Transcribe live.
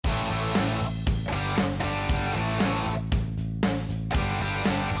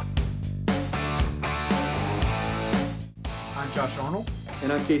Josh Arnold.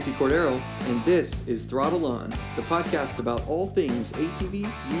 And I'm Casey Cordero, and this is Throttle On, the podcast about all things ATV,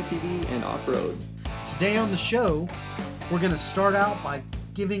 UTV, and off-road. Today on the show, we're going to start out by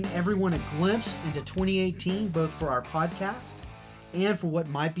giving everyone a glimpse into 2018, both for our podcast and for what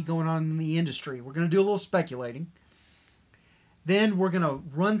might be going on in the industry. We're going to do a little speculating. Then we're going to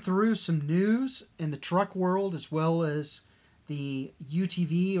run through some news in the truck world as well as the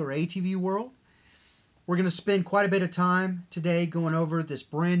UTV or ATV world. We're going to spend quite a bit of time today going over this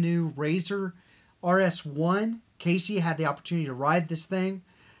brand new RZR RS1. Casey had the opportunity to ride this thing,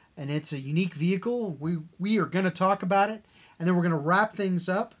 and it's a unique vehicle. We are going to talk about it, and then we're going to wrap things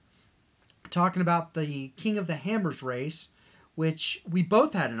up talking about the King of the Hammers race, which we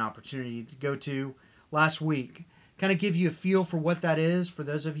both had an opportunity to go to last week. Kind of give you a feel for what that is for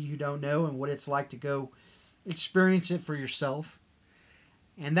those of you who don't know and what it's like to go experience it for yourself.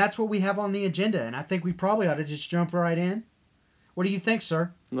 And that's what we have on the agenda, and I think we probably ought to just jump right in. What do you think,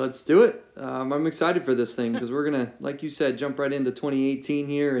 sir? Let's do it. I'm excited for this thing because we're going to, like you said, jump right into 2018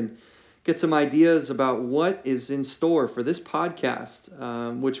 here and get some ideas about what is in store for this podcast,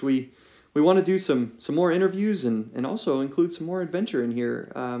 which we want to do some more interviews and also include some more adventure in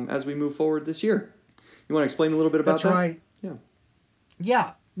here as we move forward this year. You want to explain a little bit about that? That's right. Yeah.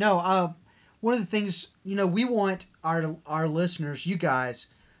 Yeah. No, one of the things, we want our listeners, you guys,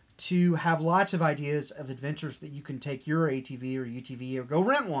 to have lots of ideas of adventures that you can take your ATV or UTV or go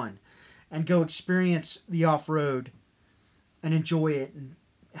rent one and go experience the off-road and enjoy it and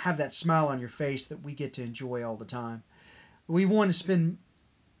have that smile on your face that we get to enjoy all the time. We want to spend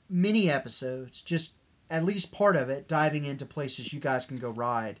many episodes, just at least part of it, diving into places you guys can go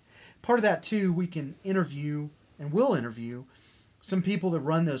ride. Part of that, too, we can interview and will interview some people that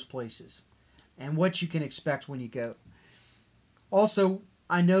run those places and what you can expect when you go. Also,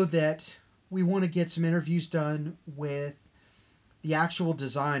 I know that we want to get some interviews done with the actual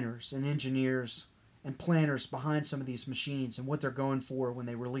designers and engineers and planners behind some of these machines and what they're going for when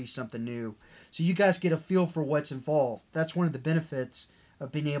they release something new. So you guys get a feel for what's involved. That's one of the benefits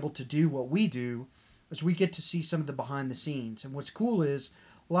of being able to do what we do, is we get to see some of the behind the scenes. And what's cool is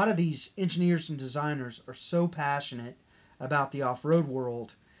a lot of these engineers and designers are so passionate about the off-road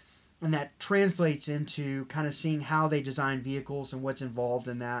world, and that translates into kind of seeing how they design vehicles and what's involved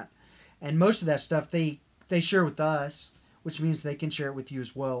in that. And most of that stuff they share with us, which means they can share it with you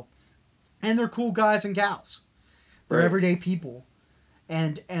as well. And they're cool guys and gals. They're Right. everyday people.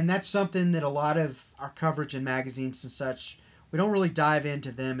 And that's something that a lot of our coverage in magazines and such, we don't really dive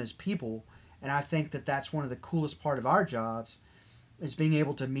into them as people. And I think that that's one of the coolest part of our jobs, is being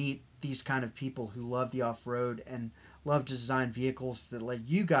able to meet these kind of people who love the off-road and love to design vehicles that let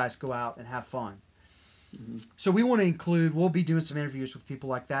you guys go out and have fun. Mm-hmm. So we want to we'll be doing some interviews with people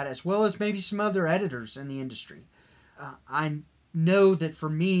like that, as well as maybe some other editors in the industry. I know that for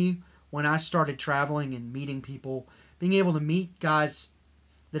me, when I started traveling and meeting people, being able to meet guys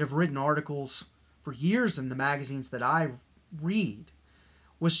that have written articles for years in the magazines that I read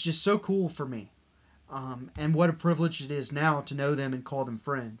was just so cool for me. And what a privilege it is now to know them and call them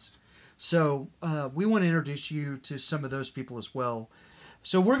friends. So we want to introduce you to some of those people as well.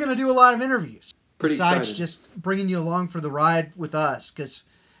 So we're going to do a lot of interviews. Pretty besides excited. Just bringing you along for the ride with us, because,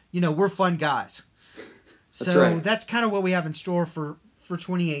 we're fun guys. So right. That's kind of what we have in store for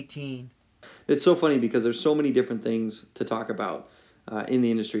 2018. It's so funny because there's so many different things to talk about in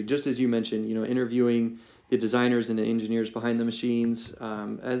the industry. Just as you mentioned, interviewing the designers and the engineers behind the machines,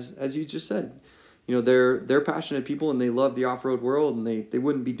 as you just said. They're passionate people and they love the off-road world, and they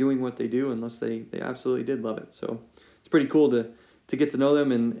wouldn't be doing what they do unless they absolutely did love it. So it's pretty cool to get to know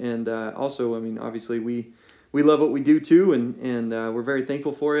them, and also, obviously we love what we do too, and we're very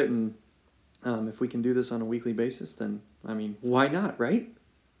thankful for it. And if we can do this on a weekly basis, then why not, right?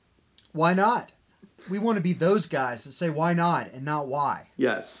 Why not? We want to be those guys that say why not and not why.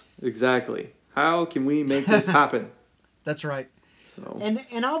 Yes, exactly. How can we make this happen? That's right. So.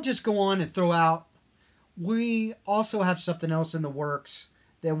 And I'll just go on and throw out, we also have something else in the works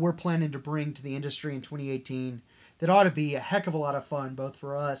that we're planning to bring to the industry in 2018 that ought to be a heck of a lot of fun, both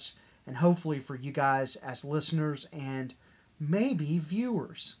for us and hopefully for you guys as listeners and maybe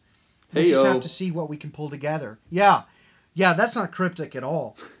viewers. We just have to see what we can pull together. Yeah, that's not cryptic at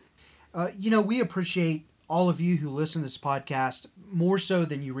all. We appreciate all of you who listen to this podcast more so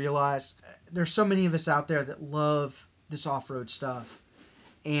than you realize. There's so many of us out there that love this off-road stuff,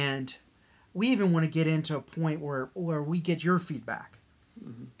 and we even want to get into a point where we get your feedback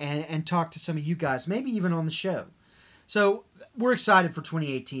and talk to some of you guys, maybe even on the show. So we're excited for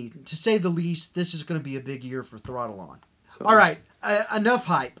 2018. To say the least, this is going to be a big year for Throttle On. So. All right, enough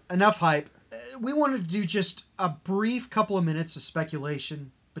hype. we wanted to do just a brief couple of minutes of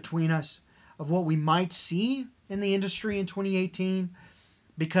speculation between us of what we might see in the industry in 2018,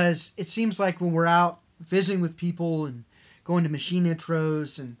 because it seems like when we're out visiting with people and going to machine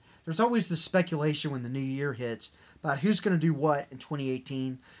intros, and there's always the speculation when the new year hits about who's going to do what in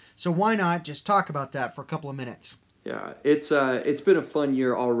 2018. So why not just talk about that for a couple of minutes? Yeah, it's been a fun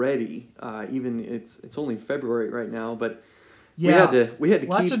year already. Even it's only February right now, but Yeah, we had to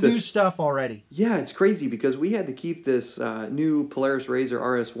lots keep of this. new stuff already. Yeah, it's crazy because we had to keep this new Polaris RZR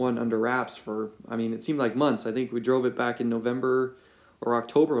RS1 under wraps for, I mean, it seemed like months. I think we drove it back in November or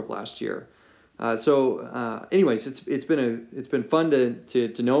October of last year. Anyways, it's been fun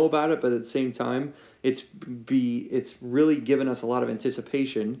to know about it, but at the same time, it's really given us a lot of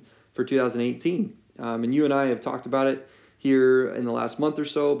anticipation for 2018. And you and I have talked about it here in the last month or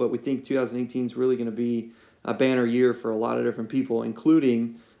so, but we think 2018 is really going to be a banner year for a lot of different people,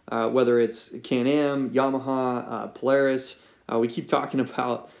 including whether it's Can-Am, Yamaha, Polaris. We keep talking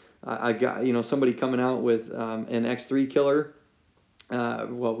about I got somebody coming out with an X3 killer.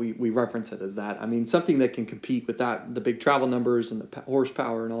 Well, we reference it as that. I mean, something that can compete with that, the big travel numbers and the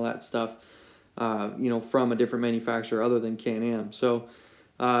horsepower and all that stuff. From a different manufacturer other than Can-Am. So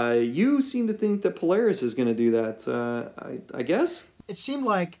you seem to think that Polaris is going to do that. I guess It seemed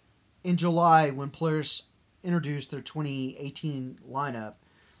like in July when Polaris introduced their 2018 lineup,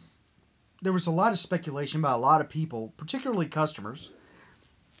 there was a lot of speculation by a lot of people, particularly customers,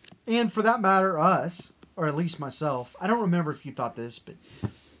 and for that matter, us, or at least myself. I don't remember if you thought this, but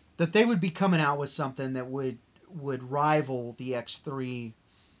that they would be coming out with something that would rival the X3,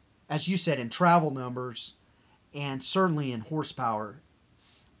 as you said, in travel numbers and certainly in horsepower.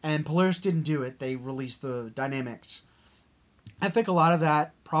 And Polaris didn't do it. They released the Dynamics. I think a lot of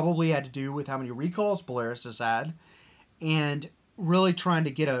that probably had to do with how many recalls Polaris has had and really trying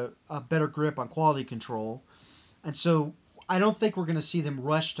to get a better grip on quality control. And so I don't think we're going to see them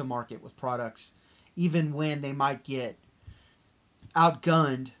rush to market with products, even when they might get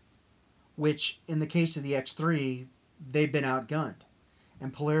outgunned, which in the case of the X3, they've been outgunned.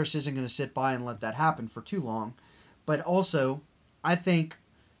 And Polaris isn't going to sit by and let that happen for too long. But also, I think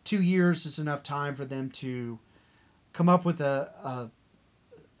 2 years is enough time for them to come up with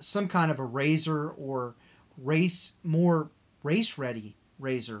some kind of a RZR or more race ready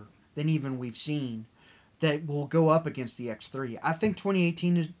RZR than even we've seen that will go up against the X3. I think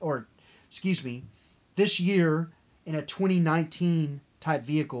 2018 this year in a 2019 type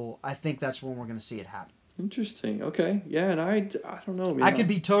vehicle, I think that's when we're going to see it happen. Interesting. Okay. Yeah, and I don't know. Man. I could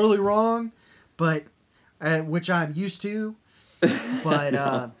be totally wrong, but which I'm used to. But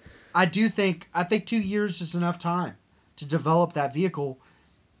I think 2 years is enough time to develop that vehicle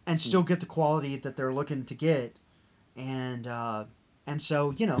and still get the quality that they're looking to get, and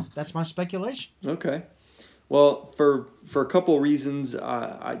so that's my speculation. Okay. Well, for a couple of reasons,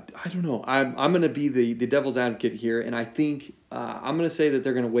 I don't know. I'm going to be the devil's advocate here, and I think I'm going to say that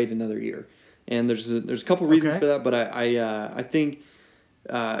they're going to wait another year. And there's a couple of reasons for that, but I think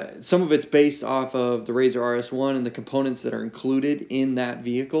some of it's based off of the RZR RS1 and the components that are included in that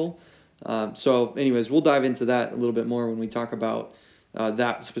vehicle. So, anyways, we'll dive into that a little bit more when we talk about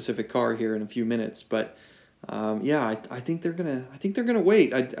that specific car here in a few minutes. But I think they're gonna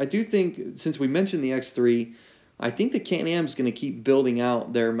wait. I do think, since we mentioned the X3, I think the Can-Am's gonna keep building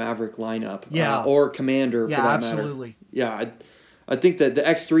out their Maverick lineup. Yeah. Or Commander. Yeah, for that absolutely. Matter. Yeah. I think that the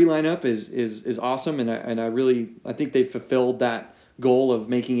X3 lineup is awesome, and I think they fulfilled that goal of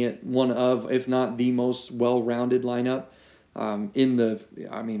making it one of, if not the most well-rounded lineup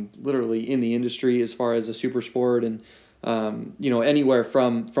literally in the industry as far as a super sport, and anywhere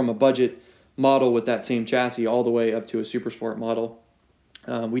from a budget model with that same chassis all the way up to a super sport model.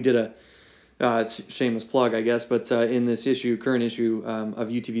 We did a shameless plug, I guess, but in this current issue of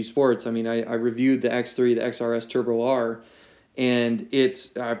UTV Sports, I reviewed the X3, the XRS Turbo R, and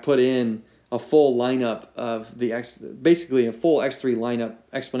I put in a full lineup of basically a full X3 lineup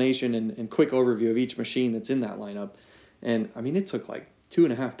explanation and quick overview of each machine that's in that lineup. And it took like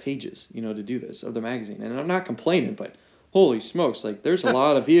 2.5 pages, to do this, of the magazine. And I'm not complaining, but holy smokes, like there's a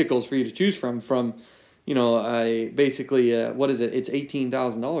lot of vehicles for you to choose from, basically, what is it? It's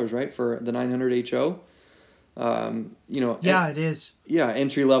 $18,000, right? For the 900 HO. Yeah, it is. Yeah,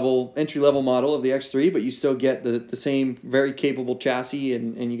 entry level model of the X3, but you still get the same very capable chassis,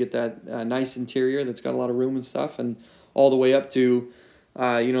 and you get that nice interior that's got a lot of room and stuff, and all the way up to the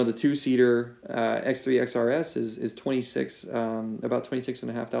 2-seater X3 XRS is about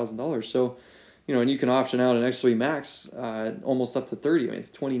 $26,500. So, and you can option out an X3 Max almost up to 30.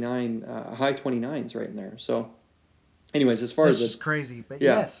 It's 29, high 29s right in there. So, anyways, as far That's as just crazy, but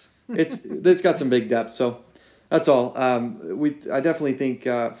yeah, yes. it's got some big depth. So that's all. I definitely think,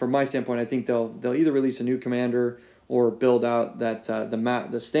 from my standpoint, I think they'll either release a new Commander or build out that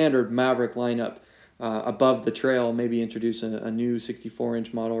the standard Maverick lineup above the Trail. Maybe introduce a new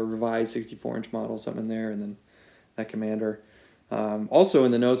 64-inch model or revised 64-inch model, something in there, and then that Commander. Also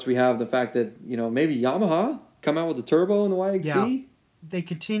in the notes we have the fact that maybe Yamaha come out with a turbo in the Yeah. YXZ. They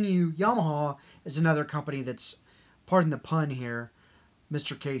continue. Yamaha is another company that's, pardon the pun here,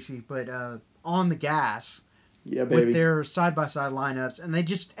 Mr. Casey, but on the gas Yeah, with baby. their side-by-side lineups. And they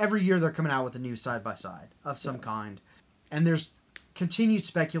just, every year they're coming out with a new side-by-side of some kind. And there's continued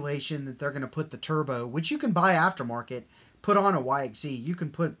speculation that they're going to put the turbo, which you can buy aftermarket, put on a YXZ. You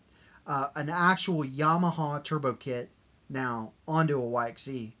can put an actual Yamaha turbo kit now onto a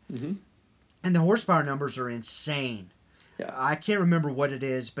YXZ. Mm-hmm. And the horsepower numbers are insane. Yeah. I can't remember what it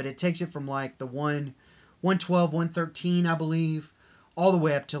is, but it takes it from like the 112, 113, I believe, all the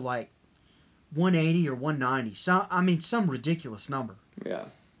way up to like 180 or 190. Some ridiculous number. Yeah.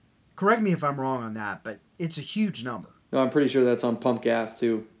 Correct me if I'm wrong on that, but it's a huge number. No, I'm pretty sure that's on pump gas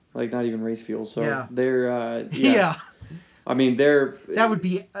too, like not even race fuel. So Yeah. they're Yeah. I mean, they're That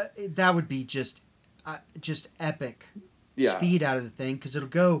would be just epic speed out of the thing, because it'll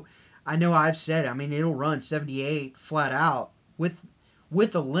go. I know I've said. I mean, it'll run 78 flat out with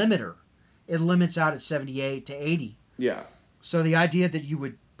a limiter. It limits out at 78 to 80. Yeah. So the idea that you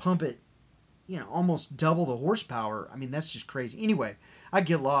would pump it, almost double the horsepower. I mean, that's just crazy. Anyway, I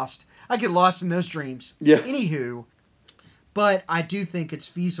get lost in those dreams. Yeah. Anywho, but I do think it's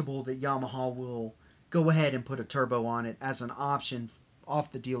feasible that Yamaha will go ahead and put a turbo on it as an option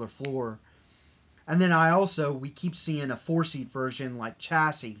off the dealer floor. And then we keep seeing a 4-seat version like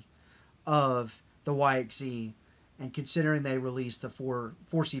chassis of the YXZ, and considering they released the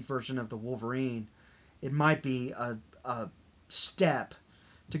 4-seat version of the Wolverine, it might be a step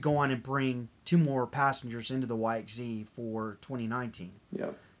to go on and bring 2 more passengers into the YXZ for 2019. Yeah.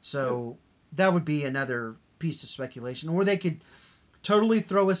 So that would be another piece of speculation, or they could totally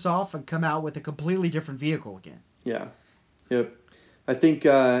throw us off and come out with a completely different vehicle again. Yeah. Yep. I think,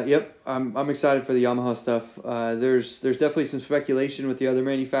 I'm excited for the Yamaha stuff. There's definitely some speculation with the other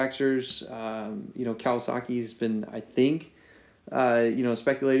manufacturers. Kawasaki's been, I think,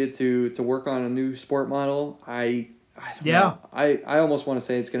 speculated to work on a new sport model. I don't know. I almost want to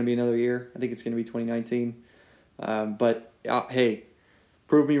say it's going to be another year. I think it's going to be 2019. But hey,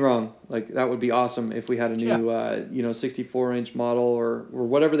 prove me wrong. Like, that would be awesome if we had a new, 64-inch model or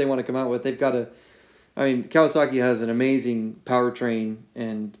whatever they want to come out with. They've got Kawasaki has an amazing powertrain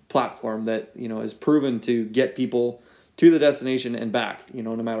and platform that, is proven to get people to the destination and back,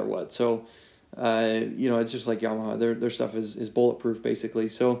 no matter what. So, it's just like Yamaha. Their stuff is bulletproof, basically.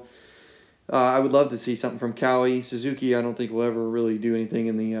 So, I would love to see something from Kawi. Suzuki, I don't think will ever really do anything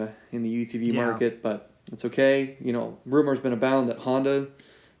in the UTV market, but it's okay. Rumors been abound that Honda,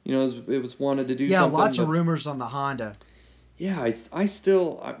 it was wanted to do something. Yeah, lots of rumors on the Honda. Yeah,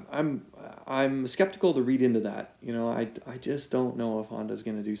 I'm skeptical to read into that. I just don't know if Honda's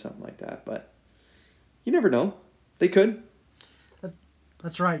going to do something like that, but you never know. They could.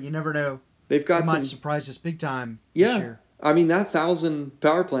 That's right. You never know. They might surprise us big time this year. I mean, that 1,000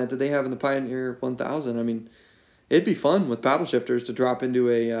 power plant that they have in the Pioneer 1000, I mean, it'd be fun with paddle shifters to drop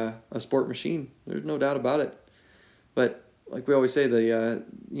into a sport machine. There's no doubt about it. But like we always say, the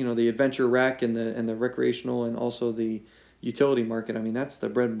adventure rec and the recreational and also the utility market, I mean, that's the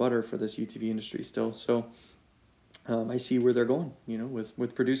bread and butter for this UTV industry still. So I see where they're going,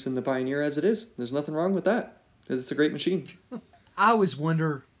 with producing the Pioneer as it is. There's nothing wrong with that, because it's a great machine. I always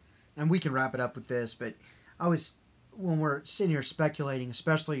wonder, and we can wrap it up with this, but when we're sitting here speculating,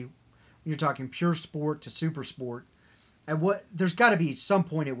 especially when you're talking pure sport to super sport, there's got to be some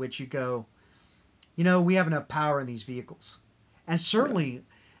point at which you go, we have enough power in these vehicles. And certainly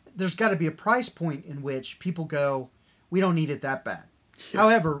there's got to be a price point in which people go, we don't need it that bad. Yeah.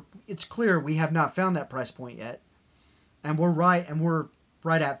 However, it's clear we have not found that price point yet. And we're right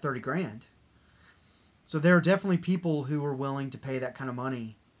at $30,000. So there are definitely people who are willing to pay that kind of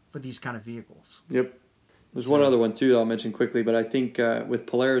money for these kind of vehicles. Yep. There's one other one too that I'll mention quickly, but I think with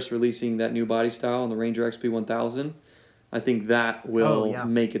Polaris releasing that new body style on the Ranger XP 1000, I think that will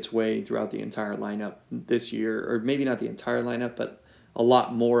make its way throughout the entire lineup this year, or maybe not the entire lineup, but a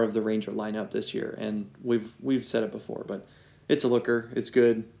lot more of the Ranger lineup this year. And we've said it before, but it's a looker. It's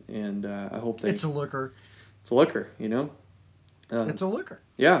good, and I hope it's a looker. It's a looker, it's a looker.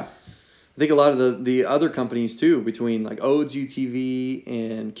 Yeah. I think a lot of the other companies too, between like Odes UTV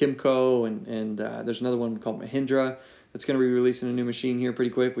and Kimco and there's another one called Mahindra that's going to be releasing a new machine here pretty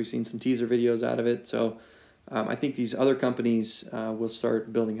quick. We've seen some teaser videos out of it. So I think these other companies will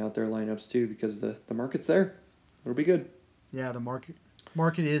start building out their lineups too because the market's there. It'll be good. Yeah, the market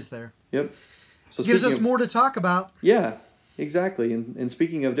is there. Yep. So Gives us speaking of, more to talk about. yeah, exactly. And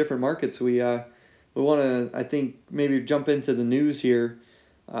speaking of different markets, we want to, I think, maybe jump into the news here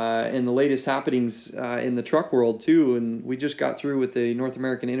and the latest happenings in the truck world too. And we just got through with the North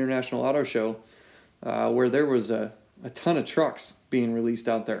American International Auto Show where there was a ton of trucks being released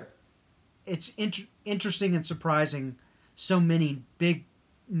out there. It's interesting and surprising. So many big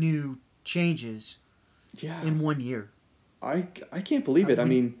new changes in 1 year. I can't believe it. I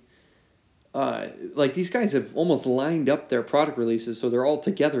mean, like these guys have almost lined up their product releases so they're all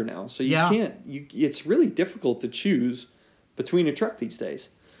together now. So you can't. It's really difficult to choose between a truck these days.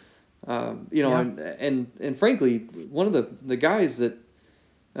 And frankly, one of the guys that,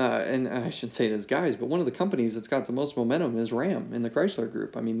 and I shouldn't say it as guys, but one of the companies that's got the most momentum is Ram in the Chrysler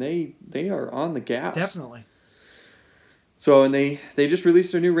Group. I mean, they are on the gas. Definitely. So, and they just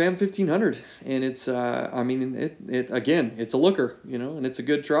released their new Ram 1500, and it's, I mean, it again, it's a looker, and it's a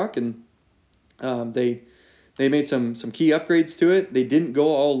good truck, and they made some key upgrades to it. They didn't go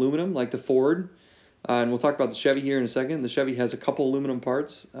all aluminum like the Ford, and we'll talk about the Chevy here in a second. The Chevy has a couple aluminum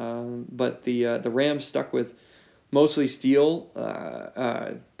parts, but the Ram stuck with mostly steel,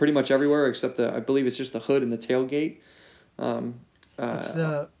 pretty much everywhere except I believe it's just the hood and the tailgate. I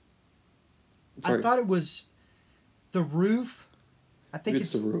thought it was the roof. I think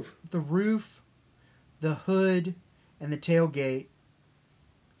it's the roof. The roof, the hood, and the tailgate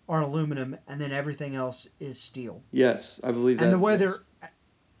are aluminum, and then everything else is steel. Yes, I believe that. And the way they're,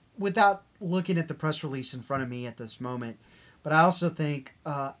 without looking at the press release in front of me at this moment, but I also think,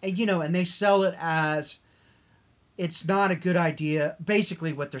 and they sell it as it's not a good idea.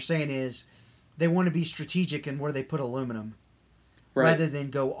 Basically, what they're saying is they want to be strategic in where they put aluminum rather than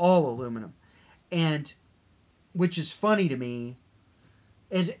go all aluminum. And which is funny to me.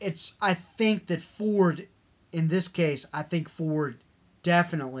 I think that Ford, in this case, Ford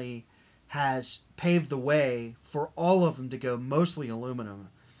definitely has paved the way for all of them to go mostly aluminum.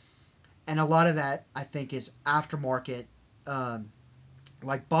 And a lot of that, I think, is aftermarket,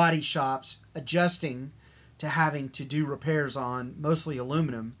 like body shops adjusting to having to do repairs on mostly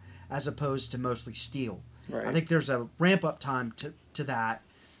aluminum as opposed to mostly steel. Right. I think there's a ramp-up time to that,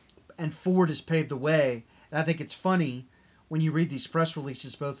 and Ford has paved the way. And I think it's funny when you read these press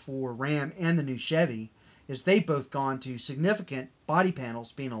releases, both for Ram and the new Chevy, is they've both gone to significant body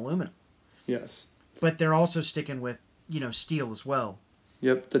panels being aluminum. Yes. But they're also sticking with, steel as well.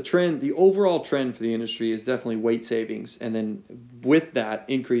 Yep. The overall trend for the industry is definitely weight savings, and then with that,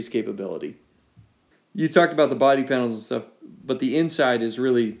 increased capability. You talked about the body panels and stuff, but the inside is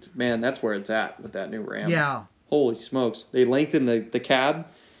really, man, that's where it's at with that new Ram. Yeah. Holy smokes. They lengthened the cab.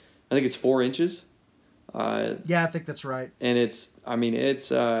 I think it's 4 inches. Yeah, I think that's right. And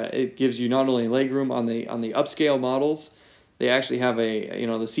it gives you not only leg room on the upscale models, they actually have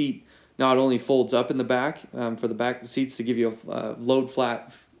the seat not only folds up in the back for the back seats to give you a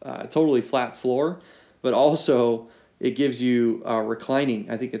totally flat floor, but also it gives you reclining.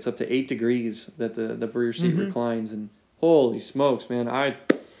 I think it's up to 8 degrees that the rear seat reclines, and holy smokes, man! I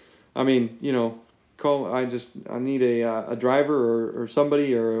need a driver or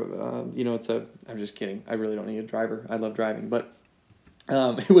somebody I'm just kidding. I really don't need a driver. I love driving, but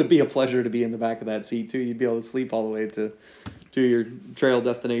it would be a pleasure to be in the back of that seat too. You'd be able to sleep all the way to your trail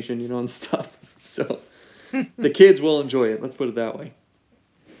destination, and stuff. So the kids will enjoy it. Let's put it that way.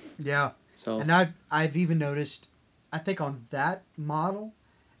 Yeah. So, and I've even noticed, I think on that model,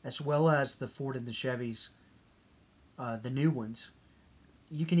 as well as the Ford and the Chevys, the new ones,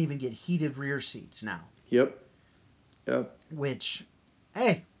 you can even get heated rear seats now. Yep. Which,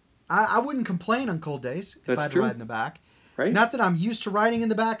 hey, I wouldn't complain on cold days if I had to ride in the back. Right. Not that I'm used to riding in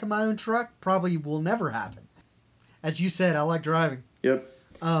the back of my own truck. Probably will never happen. As you said, I like driving. Yep.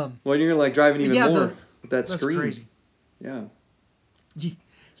 Well, you're like driving even more with that screen. That's crazy. Yeah.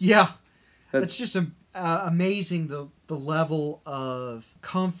 Yeah. It's just amazing the level of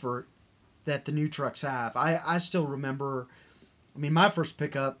comfort that the new trucks have. I still remember, my first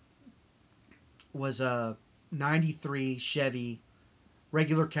pickup was a 93 Chevy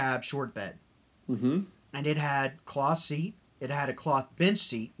regular cab short bed. Mm-hmm. And it had cloth seat. It had a cloth bench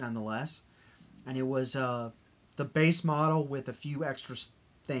seat, nonetheless. And it was the base model with a few extra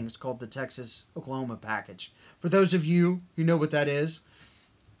things called the Texas Oklahoma package. For those of you who know what that is.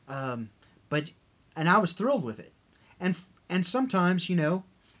 And I was thrilled with it. And sometimes, it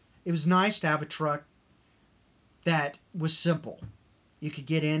was nice to have a truck that was simple. You could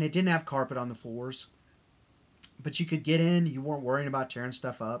get in. It didn't have carpet on the floors. But you could get in. You weren't worrying about tearing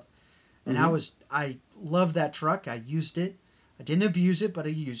stuff up. And I loved that truck. I used it. I didn't abuse it, but I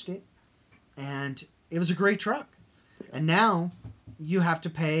used it. And it was a great truck. And now you have to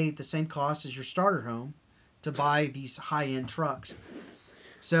pay the same cost as your starter home to buy these high-end trucks.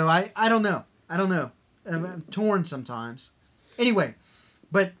 So I don't know. I'm torn sometimes. Anyway,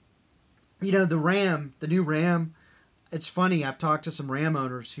 but, the new Ram, it's funny. I've talked to some Ram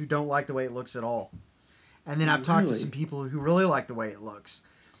owners who don't like the way it looks at all. And then I've talked to some people who really like the way it looks.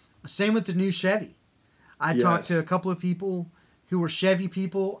 Same with the new Chevy. I talked to a couple of people who were Chevy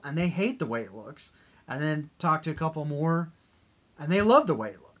people, and they hate the way it looks. And then talked to a couple more, and they love the way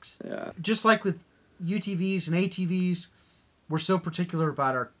it looks. Yeah. Just like with UTVs and ATVs, we're so particular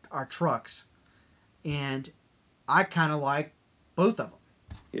about our trucks. And I kind of like both of them.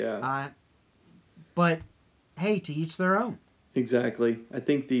 Yeah. But, hey, to each their own. Exactly. I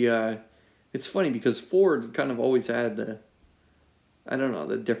think it's funny because Ford kind of always had the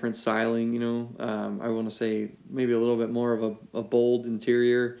different styling, I want to say maybe a little bit more of a bold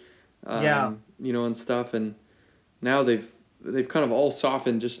interior, and stuff. And now they've kind of all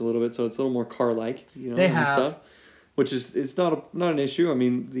softened just a little bit, so it's a little more car-like, they have. Stuff, which is it's not an issue. I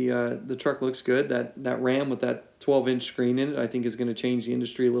mean, the truck looks good. That Ram with that 12-inch screen in it, I think is going to change the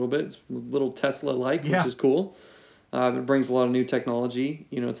industry a little bit. It's a little Tesla-like, which is cool. It brings a lot of new technology,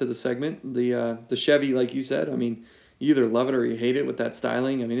 to the segment. The Chevy, like you said, I mean, you either love it or you hate it with that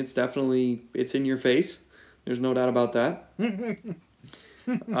styling. I mean, it's in your face. There's no doubt about that.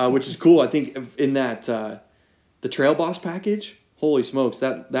 Which is cool. I think in that the Trail Boss package, holy smokes,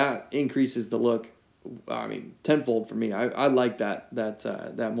 that increases the look. I mean, tenfold for me. I like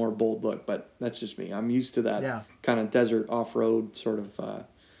that more bold look, but that's just me. I'm used to that kind of desert off-road sort of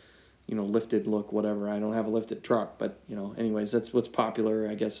lifted look, whatever. I don't have a lifted truck, but anyways, that's what's popular,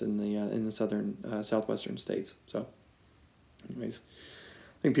 I guess, in the southern southwestern states. So, anyways,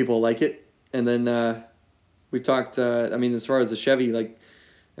 I think people like it. And then we talked. I mean, as far as the Chevy, like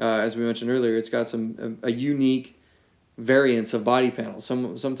as we mentioned earlier, it's got a unique variants of body panels.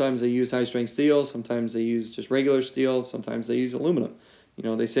 Sometimes they use high strength steel, sometimes they use just regular steel, sometimes they use aluminum.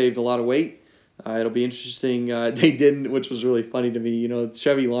 They saved a lot of weight. It'll be interesting. They didn't, which was really funny to me.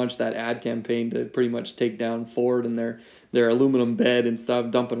 Chevy launched that ad campaign to pretty much take down Ford and their aluminum bed and stuff,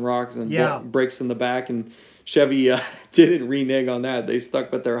 dumping rocks and bricks in the back. And Chevy didn't renege on that. They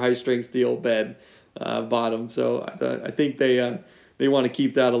stuck with their high strength steel bed bottom. So I think they want to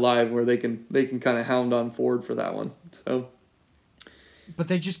keep that alive, where they can kind of hound on Ford for that one. So, but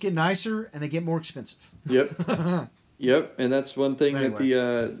they just get nicer and they get more expensive. Yep, yep, and that's one thing that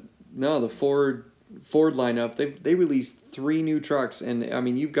the Ford lineup, they released 3 new trucks, and I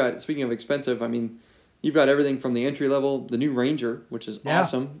mean, you've got, speaking of expensive, I mean, you've got everything from the entry level, the new Ranger, which is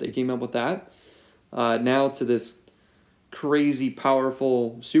awesome. They came up with that. Now to this crazy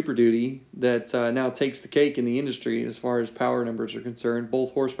powerful Super Duty that now takes the cake in the industry as far as power numbers are concerned,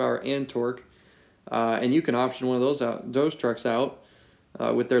 both horsepower and torque. And you can option one of those trucks out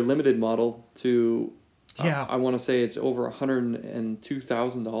with their limited model to, I want to say it's over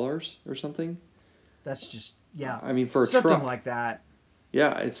 $102,000 or something. That's just, I mean, for a something truck like that.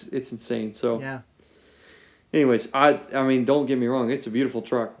 Yeah, it's insane. So, anyways, I mean, don't get me wrong, it's a beautiful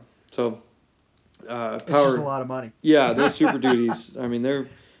truck. So, it's just a lot of money. Yeah, those Super Duties. I mean, their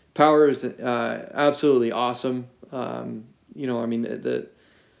power is absolutely awesome. I mean, the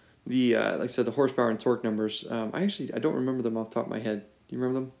like I said, the horsepower and torque numbers. I don't remember them off the top of my head. Do you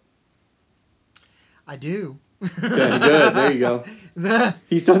remember them? I do. Okay, good. There you go.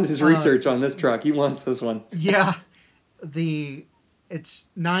 He's done his research on this truck. He wants this one. Yeah, it's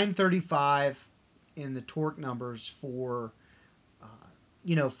 935 in the torque numbers for.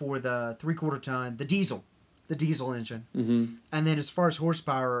 For the 3/4 ton, the diesel engine. Mm-hmm. And then as far as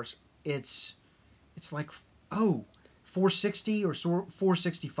horsepower, it's like, 460 or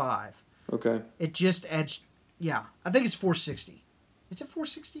 465. Okay. It just edged, I think it's 460. Is it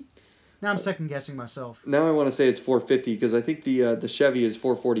 460? Now I'm second guessing myself. Now I want to say it's 450 because I think the Chevy is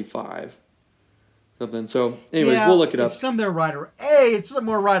 445. Something. So, anyways, we'll look it up. It's somewhere right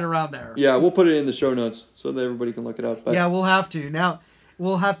around there. Yeah, we'll put it in the show notes so that everybody can look it up. But yeah, we'll have to. Now,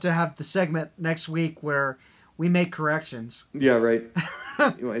 we'll have to have the segment next week where we make corrections. Yeah, right.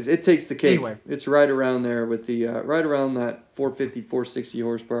 Anyways, it takes the cake. Anyway. It's right around there with the right around that 450, 460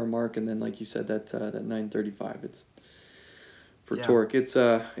 horsepower mark, and then like you said, that 935. It's for torque. It's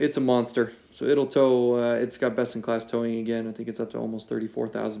a monster. So it'll tow. It's got best in class towing again. I think it's up to almost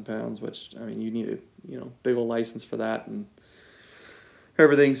 34,000 pounds, which I mean you need a big old license for that and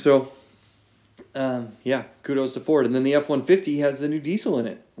everything. So. Kudos to Ford. And then the F-150 has the new diesel in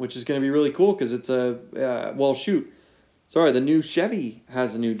it, which is going to be really cool because it's Sorry, the new Chevy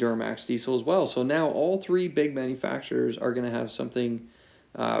has a new Duramax diesel as well. So now all three big manufacturers are going to have something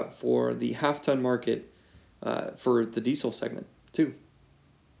for the half-ton market for the diesel segment too,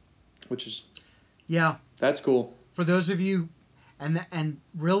 which is Yeah. that's cool. For those of you, and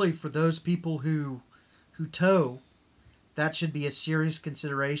really for those people who tow, that should be a serious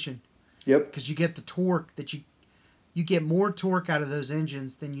consideration. Yep. Because you get the torque that you get more torque out of those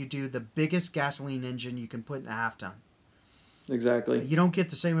engines than you do the biggest gasoline engine you can put in a half ton. Exactly. You don't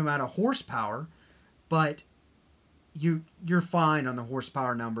get the same amount of horsepower, but you're fine on the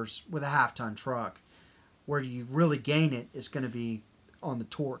horsepower numbers with a half ton truck. Where you really gain it is going to be on the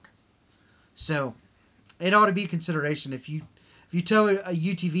torque. So it ought to be consideration. If you tow a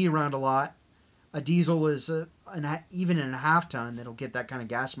UTV around a lot, a diesel is even in a half ton that'll get that kind of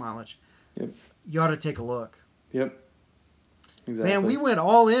gas mileage. Yep. You ought to take a look. Yep. Exactly. Man, we went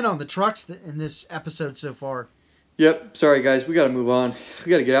all in on the trucks in this episode so far. Yep. Sorry, guys. We got to move on.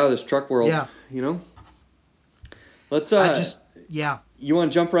 We got to get out of this truck world. Yeah. You know. Let's. Yeah. You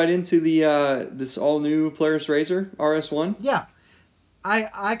want to jump right into the this all new Polaris RZR RS1? Yeah.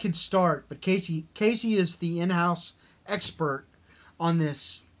 I could start, but Casey is the in-house expert on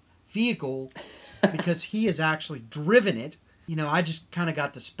this vehicle because he has actually driven it. You know, I just kind of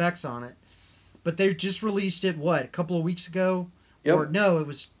got the specs on it. But they just released it a couple of weeks ago? Yep. Or no, it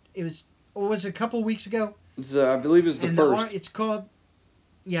was a couple of weeks ago? I believe it was the first. It's called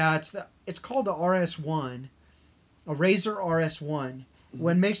it's called the RS1, a RZR RS1. Mm-hmm.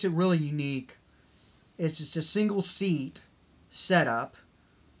 What makes it really unique is it's a single seat setup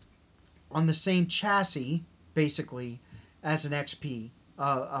on the same chassis basically as an XP,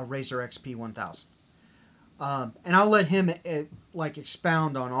 a RZR XP 1000. And I'll let him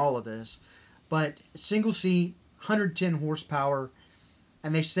expound on all of this, but single seat, 110 horsepower,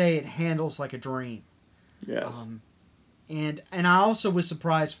 and they say it handles like a dream. Yes. And I also was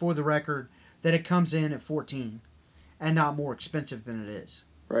surprised, for the record, that it comes in at 14 and not more expensive than it is.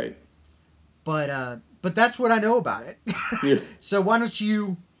 Right. But that's what I know about it. Yeah. So why don't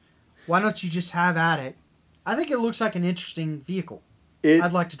you just have at it? I think it looks like an interesting vehicle.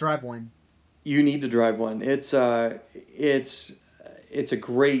 I'd like to drive one. You need to drive one. It's just a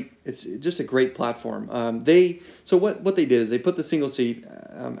great platform. What they did is they put the single seat,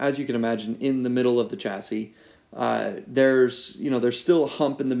 as you can imagine, in the middle of the chassis. There's still a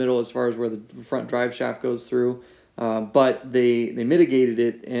hump in the middle as far as where the front drive shaft goes through, but they mitigated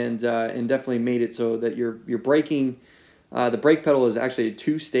it and definitely made it so that your braking, the brake pedal is actually a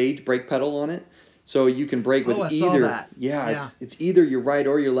 2-stage brake pedal on it. So you can brake with I either. saw that. Yeah. It's either your right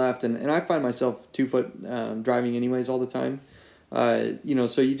or your left, and I find myself 2-foot driving anyways all the time.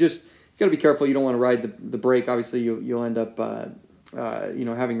 So you got to be careful. You don't want to ride the brake. Obviously, you'll end up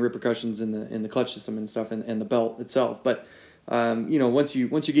having repercussions in the clutch system and stuff and the belt itself. But once you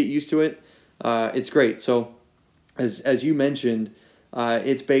get used to it, it's great. So as you mentioned,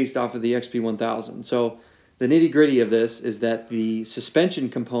 it's based off of the XP 1000. So the nitty gritty of this is that the suspension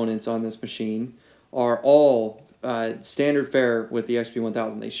components on this machine are all standard fare with the XP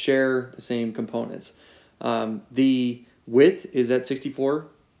 1000. They share the same components. The width is at 64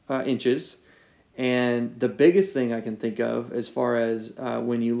 inches, and the biggest thing I can think of as far as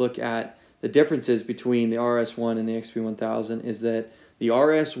when you look at the differences between the RS1 and the XP 1000 is that the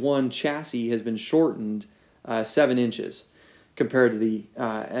RS1 chassis has been shortened 7 inches compared to the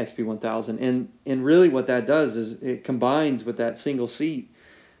XP 1000, and really what that does is it combines with that single seat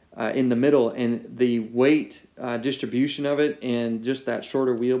in the middle, and the weight distribution of it and just that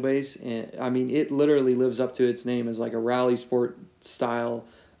shorter wheelbase. And I mean, it literally lives up to its name as like a rally sport style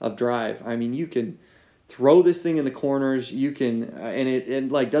of drive. I mean, you can throw this thing in the corners. You can, and it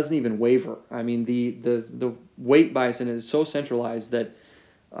like doesn't even waver. I mean, the weight bias in it is so centralized that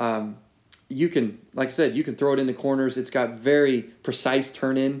you can, like I said, you can throw it in the corners. It's got very precise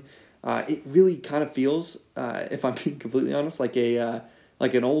turn in. It really kind of feels, if I'm being completely honest, like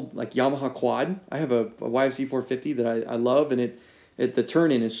an old Yamaha quad. I have a YFC 450 that I love, and the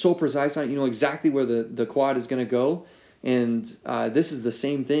turn in is so precise. You know exactly where the quad is going to go, and this is the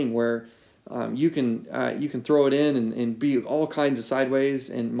same thing where you can throw it in and be all kinds of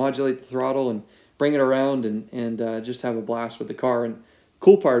sideways and modulate the throttle and bring it around and just have a blast with the car. And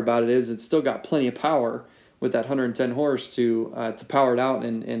cool part about it is it's still got plenty of power with that 110 horse to power it out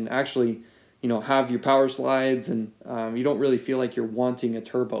and actually have your power slides, and you don't really feel like you're wanting a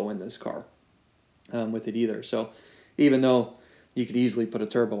turbo in this car with it either. So even though you could easily put a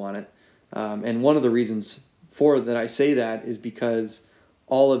turbo on it, and one of the reasons for that I say that is because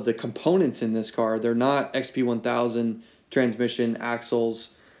all of the components in this car, they're not XP 1000 transmission,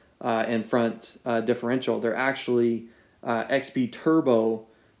 axles, and front differential. They're actually XP Turbo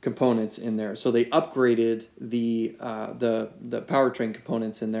components in there. So they upgraded the powertrain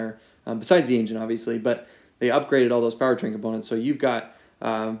components in there, besides the engine, obviously, but they upgraded all those powertrain components. So you've got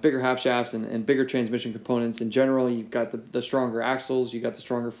bigger half shafts and bigger transmission components in general. You've got the stronger axles, you've got the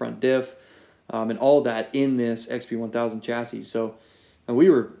stronger front diff, and all that in this XP1000 chassis. So we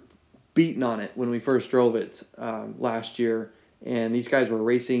were beating on it when we first drove it last year, and these guys were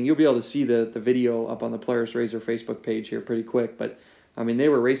racing. You'll be able to see the video up on the Polaris RZR Facebook page here pretty quick, but I mean, they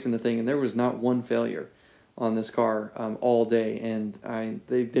were racing the thing, and there was not one failure on this car all day, and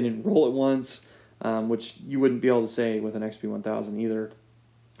they didn't roll it once, which you wouldn't be able to say with an XP1000 either.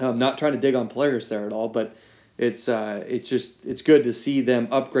 I'm not trying to dig on Polaris there at all, but it's good to see them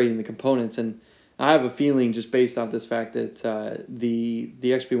upgrading the components, and I have a feeling just based off this fact that the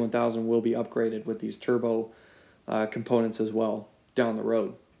XP1000 will be upgraded with these turbo components as well down the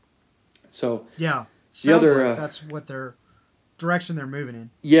road. So yeah, sounds like that's what their direction they're moving in.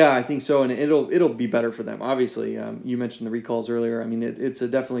 Yeah, I think so, and it'll be better for them. Obviously, you mentioned the recalls earlier. I mean, it's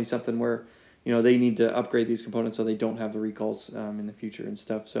definitely something where they need to upgrade these components so they don't have the recalls in the future and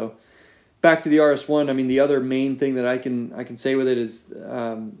stuff. So back to the RS1. I mean, the other main thing that I can say with it is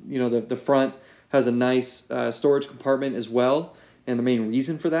the front has a nice storage compartment as well, and the main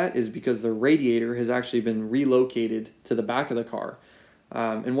reason for that is because the radiator has actually been relocated to the back of the car.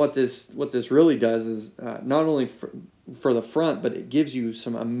 And what this really does is not only for the front, but it gives you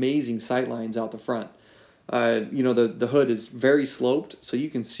some amazing sight lines out the front. The hood is very sloped, so you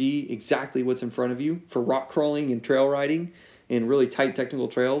can see exactly what's in front of you for rock crawling and trail riding and really tight technical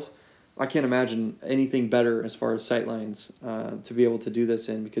trails. I can't imagine anything better as far as sight lines to be able to do this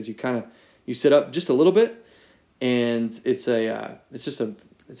in, because you sit up just a little bit, and it's an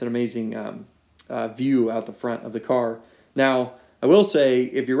amazing view out the front of the car. Now, I will say,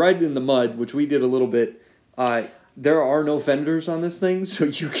 if you're riding in the mud, which we did a little bit, there are no fenders on this thing, so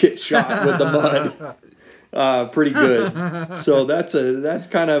you get shot with the mud pretty good. So that's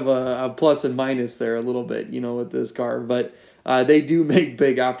kind of a plus and minus there a little bit, with this car. But they do make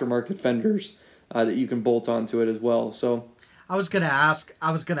big aftermarket fenders that you can bolt onto it as well. So I was gonna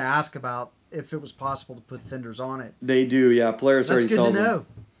ask about if it was possible to put fenders on it. They do, yeah. Polaris already sells them. That's good to know.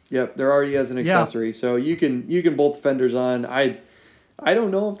 Yep, they're already as an accessory, yeah. So you can bolt the fenders on. I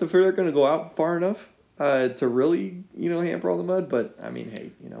don't know if they're going to go out far enough to really, hamper all the mud, but I mean, hey,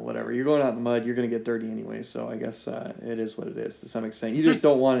 whatever. You're going out in the mud, you're going to get dirty anyway, so I guess it is what it is to some extent. You just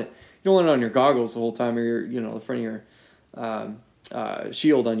don't want it. You don't want it on your goggles the whole time, or your, the front of your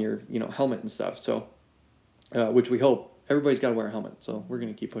shield on your, helmet and stuff. So, which we hope everybody's got to wear a helmet. So we're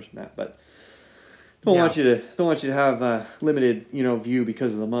going to keep pushing that, but don't want you to have limited, view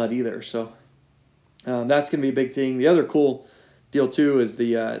because of the mud either. So that's going to be a big thing. The other cool deal too is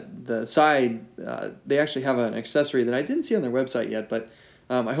the side. They actually have an accessory that I didn't see on their website yet, but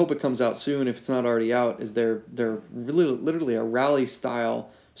I hope it comes out soon if it's not already out. Is they're literally a rally style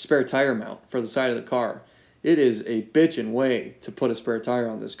spare tire mount for the side of the car. It is a bitchin' way to put a spare tire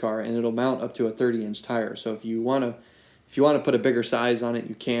on this car, and it'll mount up to a 30-inch tire. So if you want to put a bigger size on it,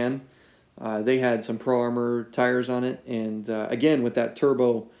 you can. They had some Pro Armor tires on it, and again with that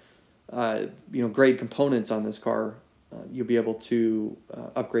turbo, grade components on this car. You'll be able to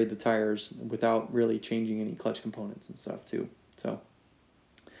upgrade the tires without really changing any clutch components and stuff too. So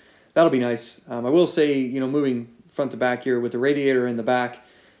that'll be nice. I will say, moving front to back here with the radiator in the back,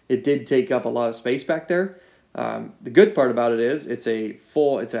 it did take up a lot of space back there. The good part about it is it's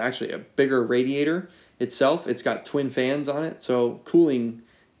actually a bigger radiator itself. It's got twin fans on it, so cooling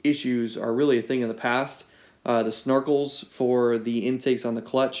issues are really a thing in the past. The snorkels for the intakes on the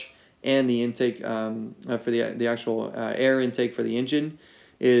clutch and the intake for the actual air intake for the engine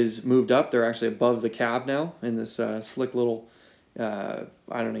is moved up. They're actually above the cab now in this slick little, I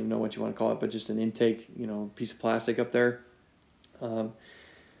don't even know what you want to call it, but just an intake, piece of plastic up there.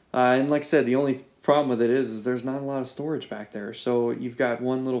 And like I said, the only problem with it is there's not a lot of storage back there. So you've got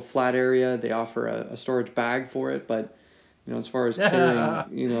one little flat area. They offer a storage bag for it, but as far as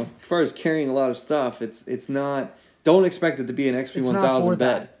carrying a lot of stuff, it's not. Don't expect it to be an XP1000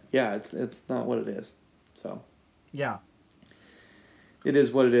 bed. Yeah, it's not what it is. So yeah, it is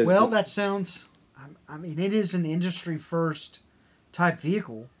what it is. Well, that sounds. I mean, it is an industry first type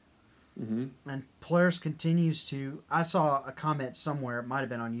vehicle, and Polaris continues to. I saw a comment somewhere. It might have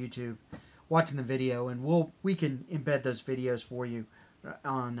been on YouTube, watching the video, and we can embed those videos for you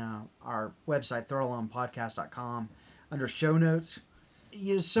on our website, throttleonpodcast.com, under show notes.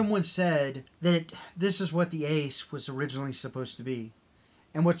 Someone said that this is what the Ace was originally supposed to be.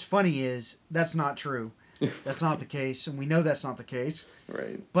 And what's funny is that's not true. That's not the case, and we know that's not the case.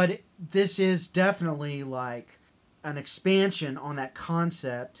 Right. But this is definitely like an expansion on that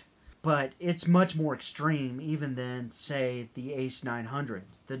concept, but it's much more extreme even than, say, the Ace 900,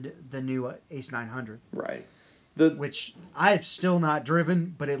 the new Ace 900. Right. Which I've still not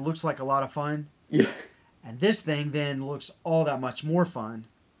driven, but it looks like a lot of fun. Yeah. And this thing then looks all that much more fun.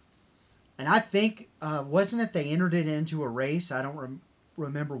 And I think, wasn't it they entered it into a race? I don't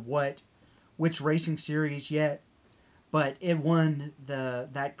remember which racing series yet, but it won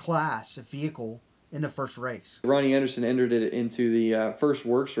that class of vehicle in the first race. Ronnie Anderson entered it into the first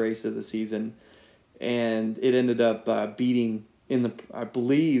works race of the season, and it ended up beating I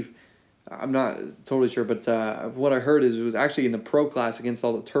believe, I'm not totally sure, but what I heard is it was actually in the pro class against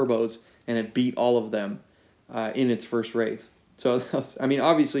all the turbos, and it beat all of them in its first race. So, I mean,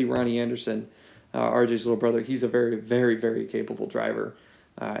 obviously Ronnie Anderson, RJ's little brother, he's a very, very, very capable driver,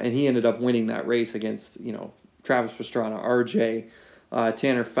 and he ended up winning that race against, Travis Pastrana, RJ,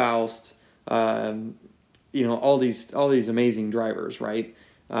 Tanner Faust, all these amazing drivers, right?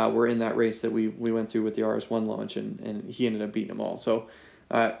 Were in that race that we went to with the RS1 launch, and he ended up beating them all. So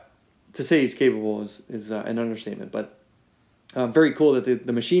to say he's capable is an understatement, but very cool that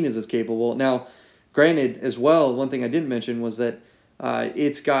the machine is as capable. Now, granted, as well, one thing I didn't mention was that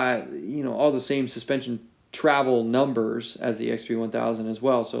it's got all the same suspension travel numbers as the XP1000 as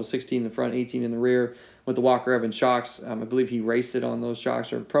well. So 16 in the front, 18 in the rear with the Walker Evans shocks. I believe he raced it on those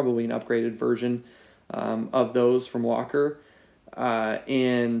shocks, or probably an upgraded version of those from Walker.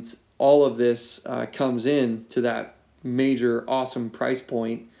 And all of this comes in to that major awesome price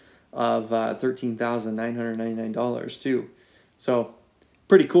point of $13,999 too. So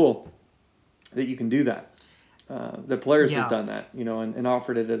pretty cool that you can do that. The Polaris has done that, and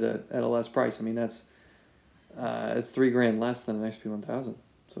offered it at a less price. I mean, it's $3,000 less than an XP1000.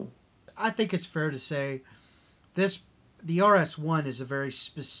 So I think it's fair to say the RS1 is a very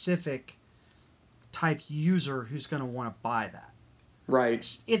specific type user who's going to want to buy that.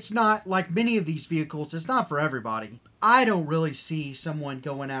 Right. It's not like many of these vehicles. It's not for everybody. I don't really see someone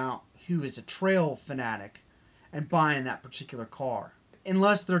going out who is a trail fanatic and buying that particular car,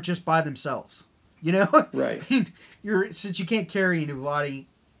 unless they're just by themselves. Right. Since you can't carry anybody,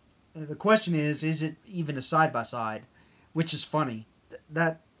 the question is it even a side by side, which is funny.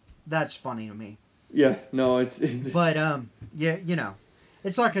 That's funny to me. Yeah. No, it's. But yeah,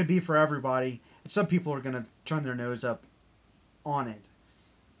 it's not going to be for everybody. And some people are going to turn their nose up on it.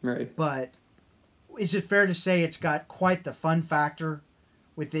 Right. But is it fair to say it's got quite the fun factor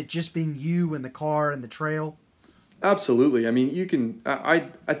with it just being you and the car and the trail? Absolutely. I mean, you can. I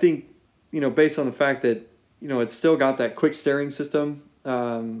think based on the fact that it's still got that quick steering system.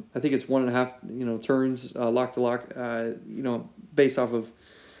 I think it's 1.5 turns lock to lock. Based off of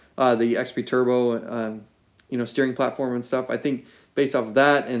the XP Turbo steering platform and stuff. I think based off of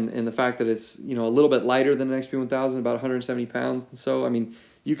that and the fact that it's a little bit lighter than an XP1000, about 170 pounds. And so I mean,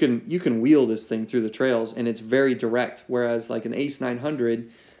 you can wheel this thing through the trails, and it's very direct. Whereas like an Ace 900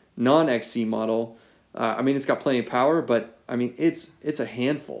 non-XC model, I mean, it's got plenty of power, but I mean, it's a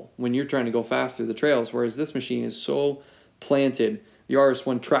handful when you're trying to go fast through the trails. Whereas this machine is so planted. The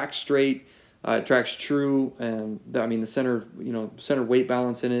RS1 tracks straight, tracks true, and the center weight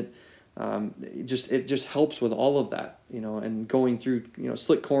balance in it. It just helps with all of that, and going through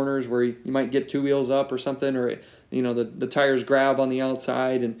slick corners where you might get two wheels up or something, or the tires grab on the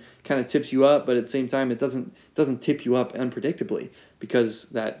outside and kind of tips you up, but at the same time it doesn't tip you up unpredictably, because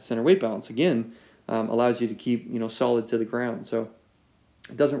that center weight balance again allows you to keep solid to the ground, so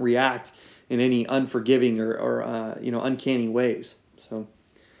it doesn't react in any unforgiving or uncanny ways. So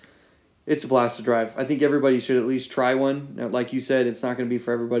it's a blast to drive. I think everybody should at least try one. Like you said, it's not going to be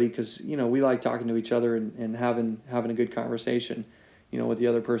for everybody, because we like talking to each other and having a good conversation, with the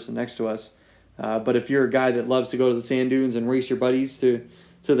other person next to us. But if you're a guy that loves to go to the sand dunes and race your buddies to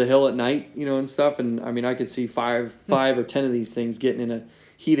the hill at night, and stuff, and I mean, I could see five or 10 of these things getting in a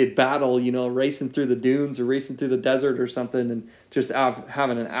heated battle, racing through the dunes or racing through the desert or something, and just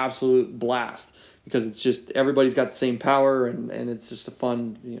having an absolute blast. Because it's just everybody's got the same power, and it's just a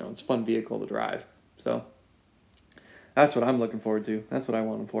fun, it's a fun vehicle to drive. So that's what I'm looking forward to. That's what I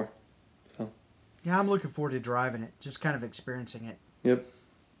want them for. So yeah, I'm looking forward to driving it, just kind of experiencing it. Yep.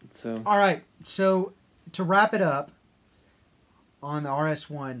 So all right. So to wrap it up on the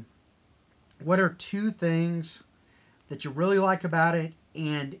RS1, what are two things that you really like about it,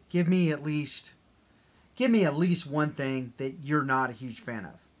 and give me at least one thing that you're not a huge fan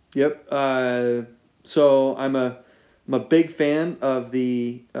of? Yep. So I'm a big fan of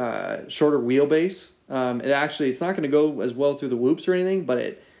the shorter wheelbase. It's not going to go as well through the whoops or anything,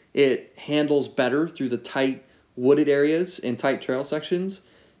 but it handles better through the tight wooded areas and tight trail sections.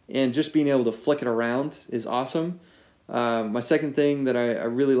 And just being able to flick it around is awesome. My second thing that I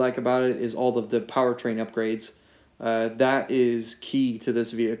really like about it is all of the powertrain upgrades. That is key to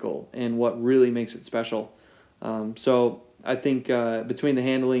this vehicle and what really makes it special. So I think between the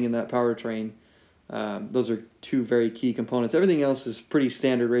handling and that powertrain, those are two very key components. Everything else is pretty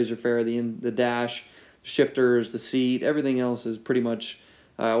standard Razor fare. The dash, shifters, the seat, everything else is pretty much,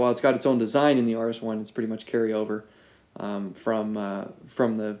 while it's got its own design in the RS1, it's pretty much carryover from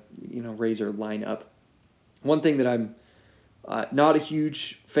the Razor lineup. One thing that I'm not a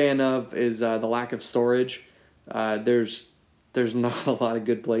huge fan of is the lack of storage. There's not a lot of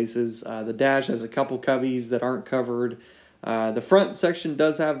good places. The dash has a couple cubbies that aren't covered. The front section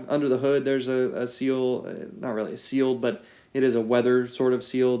does have, under the hood, there's a seal, not really a sealed, but it is a weather sort of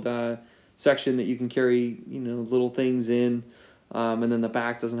sealed section that you can carry, little things in. And then the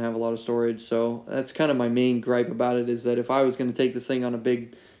back doesn't have a lot of storage. So that's kind of my main gripe about it, is that if I was going to take this thing on a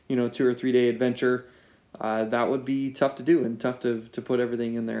big, 2 or 3 day adventure, that would be tough to do and tough to put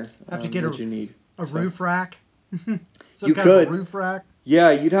everything in there. Have to get that you need. A roof rack. You could. Of a roof rack.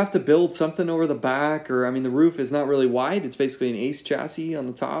 Yeah, you'd have to build something over the back, or the roof is not really wide. It's basically an Ace chassis on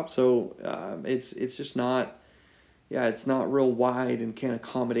the top, so it's just not. Yeah, it's not real wide and can't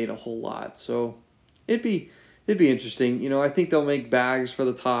accommodate a whole lot. So it'd be interesting. I think they'll make bags for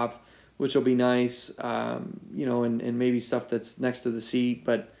the top, which will be nice. And maybe stuff that's next to the seat.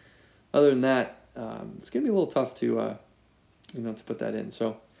 But other than that, it's gonna be a little tough to to put that in.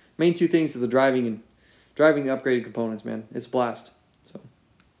 So main two things are the driving upgraded components. Man, it's a blast.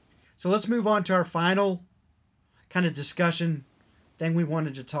 So let's move on to our final kind of discussion thing we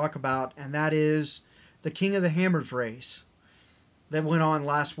wanted to talk about, and that is the King of the Hammers race that went on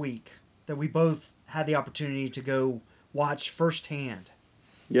last week that we both had the opportunity to go watch firsthand.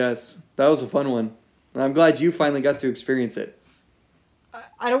 Yes, that was a fun one. I'm glad you finally got to experience it.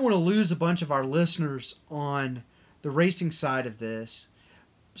 I don't want to lose a bunch of our listeners on the racing side of this,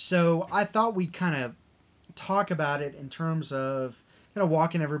 so I thought we'd kind of talk about it in terms of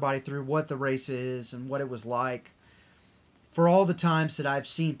walking everybody through what the race is and what it was like. For all the times that I've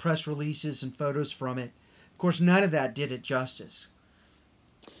seen press releases and photos from it, of course, none of that did it justice.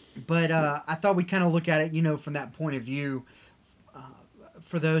 But I thought we'd kind of look at it, from that point of view,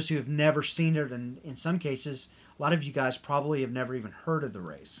 for those who have never seen it, and in some cases, a lot of you guys probably have never even heard of the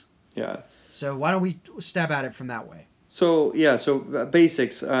race. Yeah. So why don't we stab at it from that way? So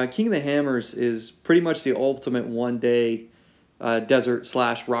basics. King of the Hammers is pretty much the ultimate one-day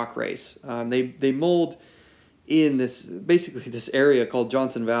desert/rock race. They mold in this area called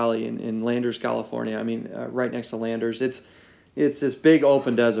Johnson Valley in Landers, California. Right next to Landers. It's this big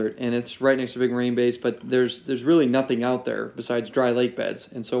open desert, and it's right next to a big marine base. But there's really nothing out there besides dry lake beds.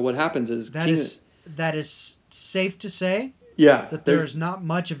 And so what happens is that is safe to say. Yeah, that there's not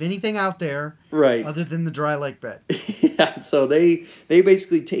much of anything out there, right, other than the dry lake bed. Yeah, so they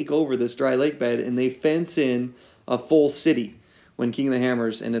basically take over this dry lake bed and they fence in a full city when King of the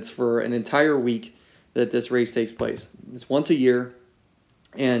Hammers, and it's for an entire week that this race takes place. It's once a year,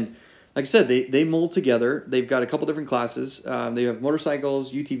 and like I said, they mold together. They've got a couple different classes. They have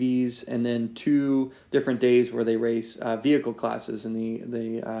motorcycles, UTVs, and then 2 different days where they race vehicle classes, and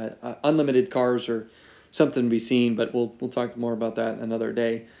the unlimited cars are something to be seen, but we'll talk more about that another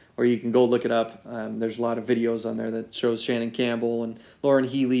day, or you can go look it up. There's a lot of videos on there that shows Shannon Campbell and Lauren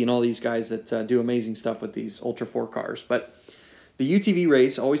Healy and all these guys that do amazing stuff with these Ultra 4 cars. But the UTV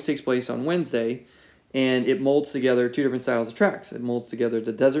race always takes place on Wednesday, and it molds together 2 different styles of tracks. It molds together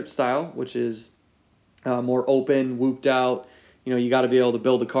the desert style, which is more open, whooped out. You got to be able to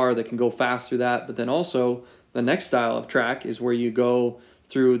build a car that can go fast through that. But then also the next style of track is where you go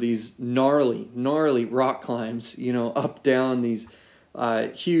through these gnarly rock climbs, up, down these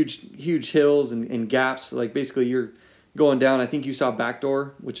huge hills and gaps. Like basically you're going down. I think you saw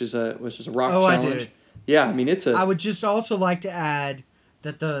Backdoor, which is a rock challenge. I did. Yeah, I would just also like to add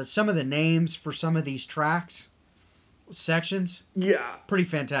that some of the names for some of these tracks sections, pretty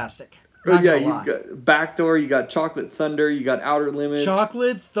fantastic. You've got Backdoor, you got Chocolate Thunder, you got Outer Limits.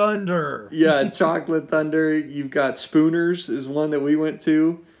 Chocolate Thunder. Yeah, Chocolate Thunder. You've got Spooners is one that we went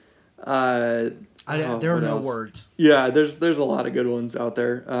to. There are no words. Yeah, there's a lot of good ones out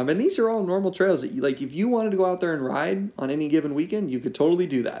there. And these are all normal trails that if you wanted to go out there and ride on any given weekend, you could totally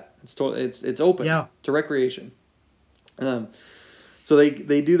do that. It's open to recreation. So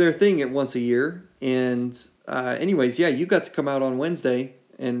they do their thing at once a year. And you got to come out on Wednesday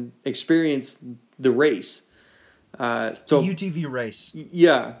and experience the race. The UTV race.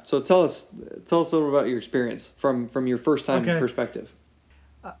 Yeah. So tell us a little about your experience from your first time perspective.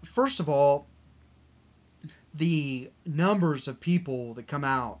 First of all, the numbers of people that come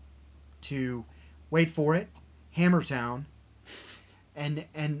out to wait for it Hammertown.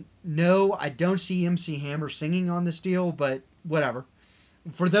 And no, I don't see MC Hammer singing on this deal, but whatever.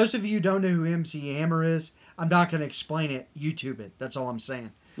 For those of you who don't know who MC Hammer is, I'm not going to explain it. YouTube it. That's all I'm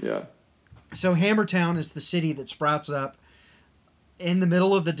saying. Yeah. So Hammertown is the city that sprouts up in the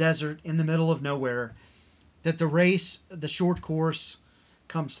middle of the desert, in the middle of nowhere, that the race, the short course,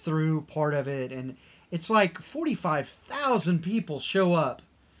 comes through part of it. And it's like 45,000 people show up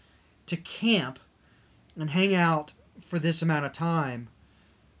to camp and hang out for this amount of time.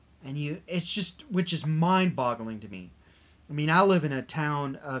 And it's just, which is mind-boggling to me. I mean, I live in a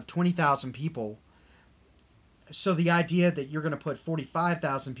town of 20,000 people. So the idea that you're going to put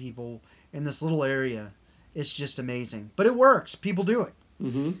 45,000 people in this little area is just amazing. But it works. People do it.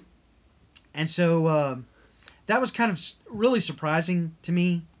 Mm-hmm. And so that was kind of really surprising to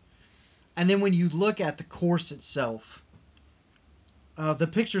me. And then when you look at the course itself, the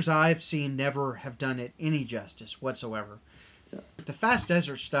pictures I've seen never have done it any justice whatsoever. Yeah. The Fast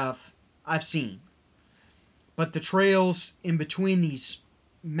Desert stuff I've seen. But the trails in between these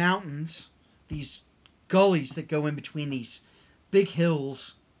mountains, these gullies that go in between these big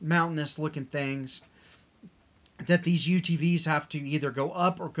hills, mountainous looking things, that these UTVs have to either go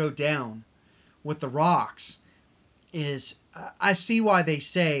up or go down with the rocks, is I see why they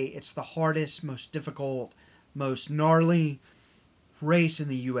say it's the hardest, most difficult, most gnarly race in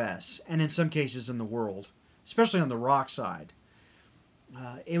the U.S. and in some cases in the world, especially on the rock side.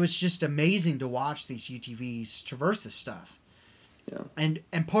 It was just amazing to watch these UTVs traverse this stuff. Yeah.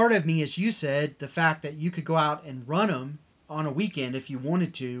 And part of me, as you said, the fact that you could go out and run them on a weekend if you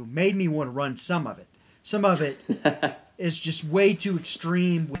wanted to, made me want to run some of it. Some of it is just way too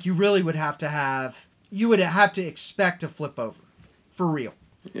extreme. You really would have to expect to flip over. For real.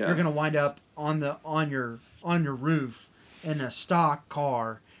 Yeah. You're going to wind up on your roof in a stock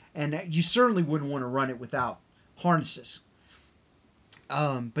car, and you certainly wouldn't want to run it without harnesses.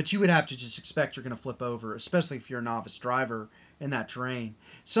 But you would have to just expect you're going to flip over, especially if you're a novice driver in that terrain.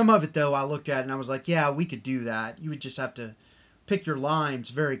 Some of it, though, I looked at and I was like, yeah, we could do that. You would just have to pick your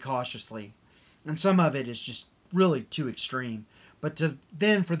lines very cautiously. And some of it is just really too extreme. But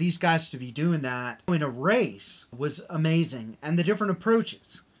then for these guys to be doing that in a race was amazing. And the different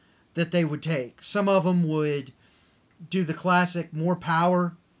approaches that they would take. Some of them would do the classic more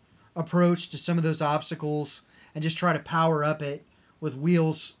power approach to some of those obstacles and just try to power up it with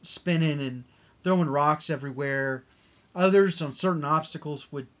wheels spinning and throwing rocks everywhere. Others on certain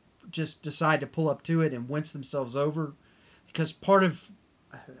obstacles would just decide to pull up to it and winch themselves over. Because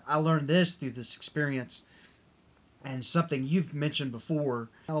I learned this through this experience, and something you've mentioned before.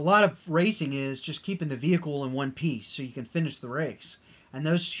 A lot of racing is just keeping the vehicle in one piece so you can finish the race. And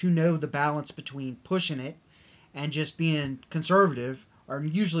those who know the balance between pushing it and just being conservative are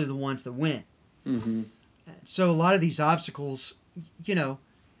usually the ones that win. Mm-hmm. So a lot of these obstacles,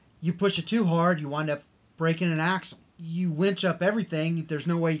 you push it too hard, you wind up breaking an axle. You winch up everything, there's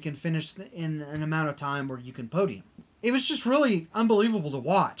no way you can finish in an amount of time where you can podium. It was just really unbelievable to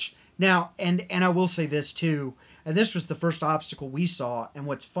watch. Now, and I will say this too, and this was the first obstacle we saw, and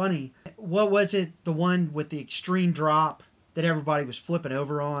what's funny, what was it, the one with the extreme drop that everybody was flipping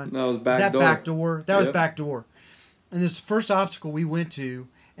over on? That was back door. Back door? That was back door. And this first obstacle we went to,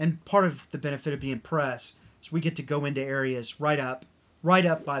 and part of the benefit of being press, is we get to go into areas right up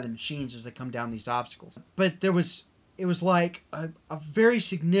by the machines as they come down these obstacles. But it was like a very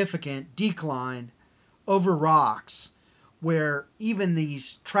significant decline over rocks, where even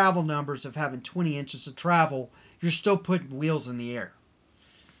these travel numbers of having 20 inches of travel, you're still putting wheels in the air.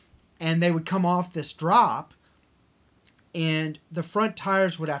 And they would come off this drop, and the front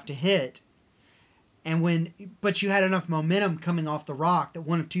tires would have to hit. But you had enough momentum coming off the rock that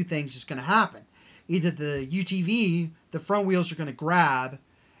one of two things is going to happen. Either the UTV, the front wheels are going to grab,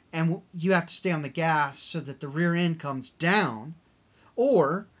 and you have to stay on the gas so that the rear end comes down,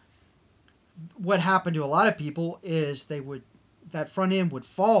 or what happened to a lot of people is that front end would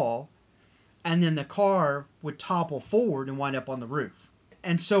fall, and then the car would topple forward and wind up on the roof.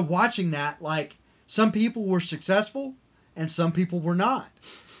 And so watching that, like, some people were successful and some people were not.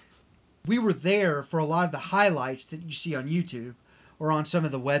 We were there for a lot of the highlights that you see on YouTube or on some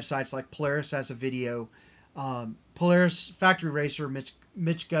of the websites, like Polaris has a video. Polaris factory racer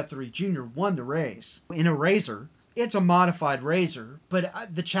Mitch Guthrie Jr. won the race in a RZR. It's a modified RZR,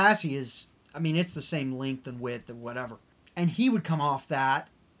 but the chassis is, it's the same length and width and whatever. And he would come off that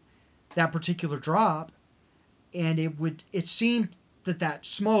particular drop, and it seemed that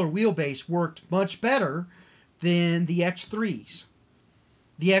smaller wheelbase worked much better than the X3s.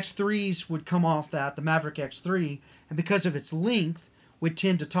 The X3s would come off the Maverick X3, and because of its length, would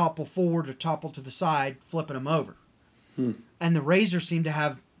tend to topple forward or topple to the side, flipping them over. Hmm. And the Razor seemed to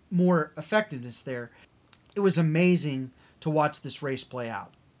have more effectiveness there. It was amazing to watch this race play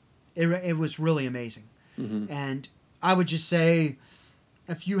out. It was really amazing. Mm-hmm. And I would just say,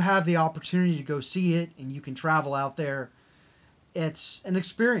 if you have the opportunity to go see it and you can travel out there, it's an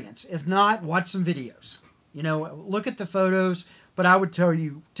experience. If not, watch some videos. Look at the photos, but I would tell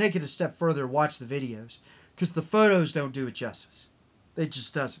you, take it a step further, watch the videos, because the photos don't do it justice. It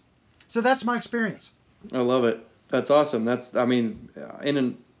just doesn't. So that's my experience. I love it. That's awesome. In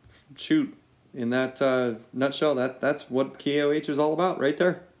that nutshell, that's what KOH is all about right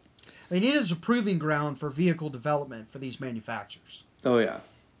there. I mean, it is a proving ground for vehicle development for these manufacturers. Oh, yeah.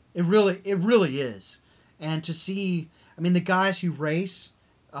 It really is. And to see, I mean, the guys who race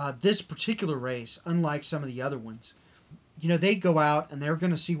this particular race, unlike some of the other ones, they go out and they're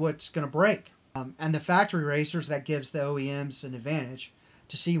going to see what's going to break. And the factory racers, that gives the OEMs an advantage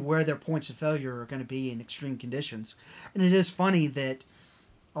to see where their points of failure are going to be in extreme conditions. And it is funny that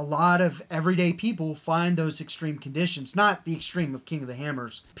a lot of everyday people find those extreme conditions, not the extreme of King of the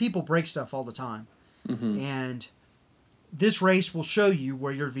Hammers. People break stuff all the time. Mm-hmm. And this race will show you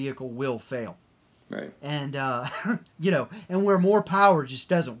where your vehicle will fail. Right. And, and where more power just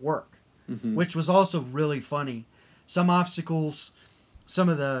doesn't work, mm-hmm. which was also really funny. Some obstacles, some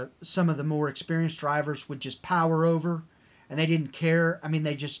of the more experienced drivers would just power over, and they didn't care. I mean,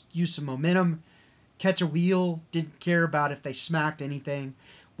 they just used some momentum, catch a wheel, didn't care about if they smacked anything,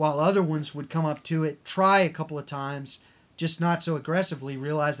 while other ones would come up to it, try a couple of times, just not so aggressively,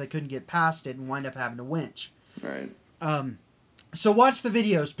 realize they couldn't get past it, and wind up having to winch. Right. So watch the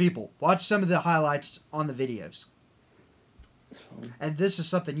videos, people. Watch some of the highlights on the videos. And this is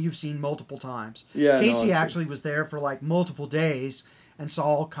something you've seen multiple times. Yeah, Casey actually was there for like multiple days and saw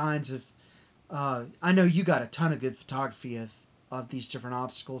all kinds of... I know you got a ton of good photography of these different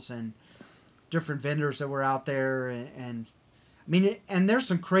obstacles and different vendors that were out there. And I mean, and there's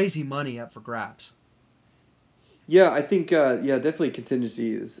some crazy money up for grabs. Yeah, I think definitely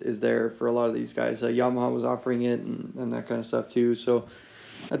contingency is there for a lot of these guys. Yamaha was offering it and that kind of stuff too. So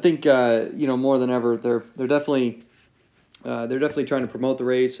I think more than ever they're definitely trying to promote the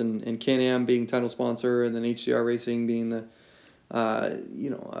race and Can-Am being title sponsor and then HCR Racing being the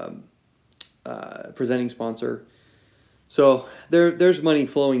presenting sponsor. So there's money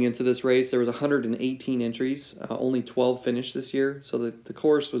flowing into this race. There was 118 entries, only 12 finished this year. So the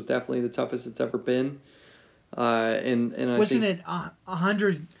course was definitely the toughest it's ever been. And wasn't it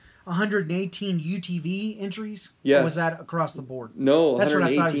 118 UTV entries? Yeah. Or was that across the board? No, that's what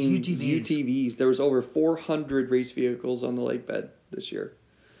I 118 thought. It was UTVs. There was over 400 race vehicles on the lake bed this year.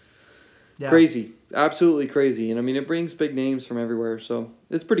 Yeah. Crazy, absolutely crazy. And I mean, it brings big names from everywhere, so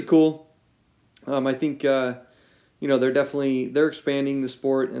it's pretty cool. I think they're expanding the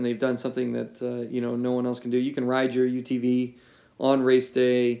sport, and they've done something that no one else can do. You can ride your UTV on race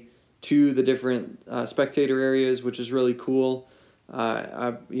day to the different spectator areas, which is really cool.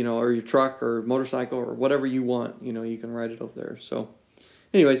 Or your truck or motorcycle or whatever you want, you can ride it over there. So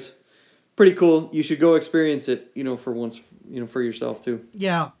anyways, pretty cool. You should go experience it, for once, for yourself too.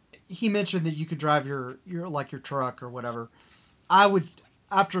 Yeah. He mentioned that you could drive your truck or whatever. I would,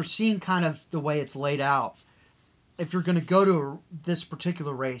 after seeing kind of the way it's laid out, if you're going to go to this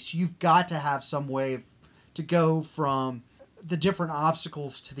particular race, you've got to have some way to go from the different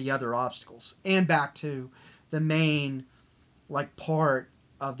obstacles to the other obstacles and back to the main part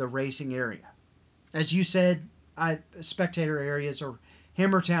of the racing area. As you said, spectator areas or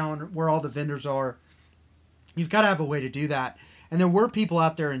Hammertown, where all the vendors are, you've got to have a way to do that. And there were people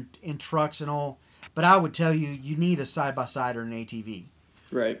out there in trucks and all, but I would tell you, you need a side-by-side or an ATV.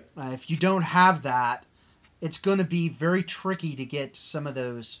 Right. If you don't have that, it's going to be very tricky to get to some of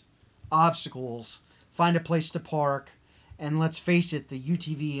those obstacles, find a place to park, and let's face it, the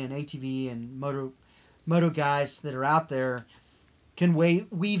UTV and ATV and moto guys that are out there can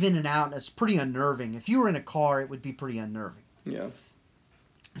weave in and out, and it's pretty unnerving. If you were in a car, it would be pretty unnerving. Yeah.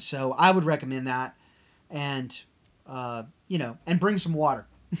 So I would recommend that, and and bring some water.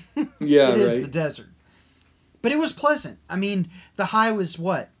 Yeah, it is right. The desert, but it was pleasant. I mean, the high was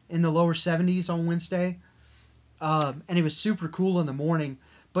in the lower 70s on Wednesday, and it was super cool in the morning.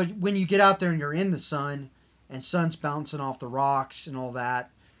 But when you get out there and you're in the sun, and sun's bouncing off the rocks and all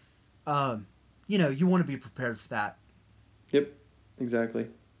that, you want to be prepared for that. Yep, exactly.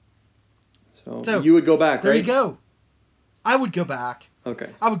 So you would go back, there right? You go. I would go back. Okay.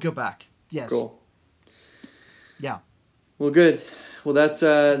 I would go back. Yes. Cool. Yeah. Well, good. Well, that's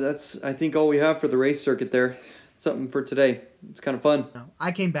I think all we have for the race circuit there. Something for today. It's kind of fun.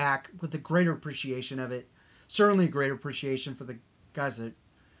 I came back with a greater appreciation of it. Certainly a greater appreciation for the guys that,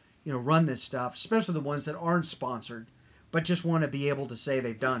 run this stuff, especially the ones that aren't sponsored, but just want to be able to say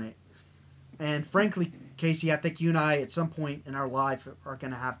they've done it. And frankly, Casey, I think you and I at some point in our life are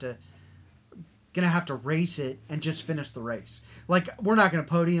going to have to race it and just finish the race. Like, we're not going to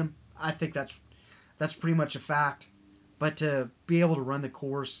podium. I think that's pretty much a fact. But to be able to run the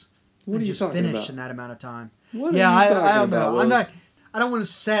course and just finish in that amount of time. I don't know. I don't want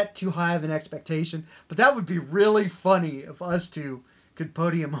to set too high of an expectation, but that would be really funny if us two could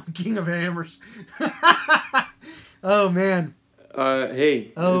podium on King of Hammers. Oh man.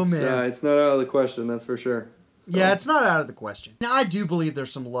 It's not out of the question, that's for sure. Yeah, it's not out of the question. Now, I do believe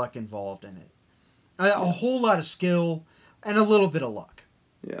there's some luck involved in it. A whole lot of skill and a little bit of luck.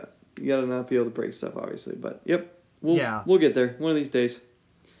 Yeah, you gotta not be able to break stuff, obviously. But yep, we'll get there one of these days.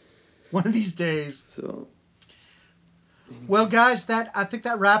 One of these days. So, well, guys, I think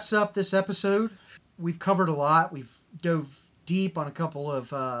that wraps up this episode. We've covered a lot. We've dove deep on a couple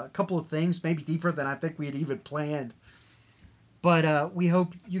of things, maybe deeper than I think we had even planned. But we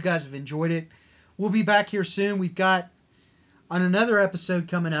hope you guys have enjoyed it. We'll be back here soon. We've got on another episode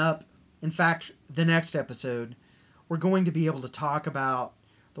coming up. In fact, the next episode, we're going to be able to talk about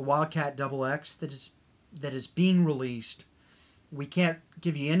the Wildcat XX that is being released. We can't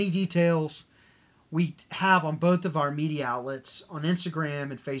give you any details. We have on both of our media outlets, on Instagram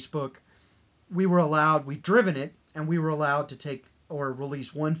and Facebook, we've driven it, and we were allowed to take or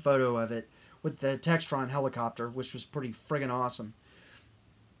release one photo of it with the Textron helicopter, which was pretty friggin' awesome.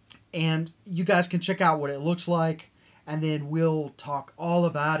 And you guys can check out what it looks like, and then we'll talk all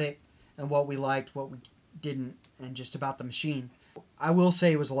about it and what we liked, what we didn't, and just about the machine. I will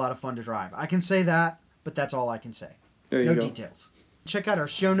say it was a lot of fun to drive. I can say that, but that's all I can say. No details. Check out our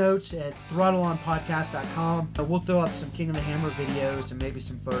show notes at throttleonpodcast.com. We'll throw up some King of the Hammer videos and maybe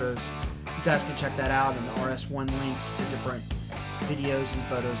some photos. You guys can check that out, and the RS1 links to different videos and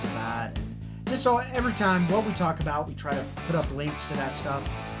photos of that. And just every time what we talk about, we try to put up links to that stuff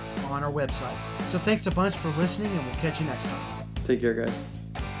on our website. So thanks a bunch for listening, and we'll catch you next time. Take care, guys.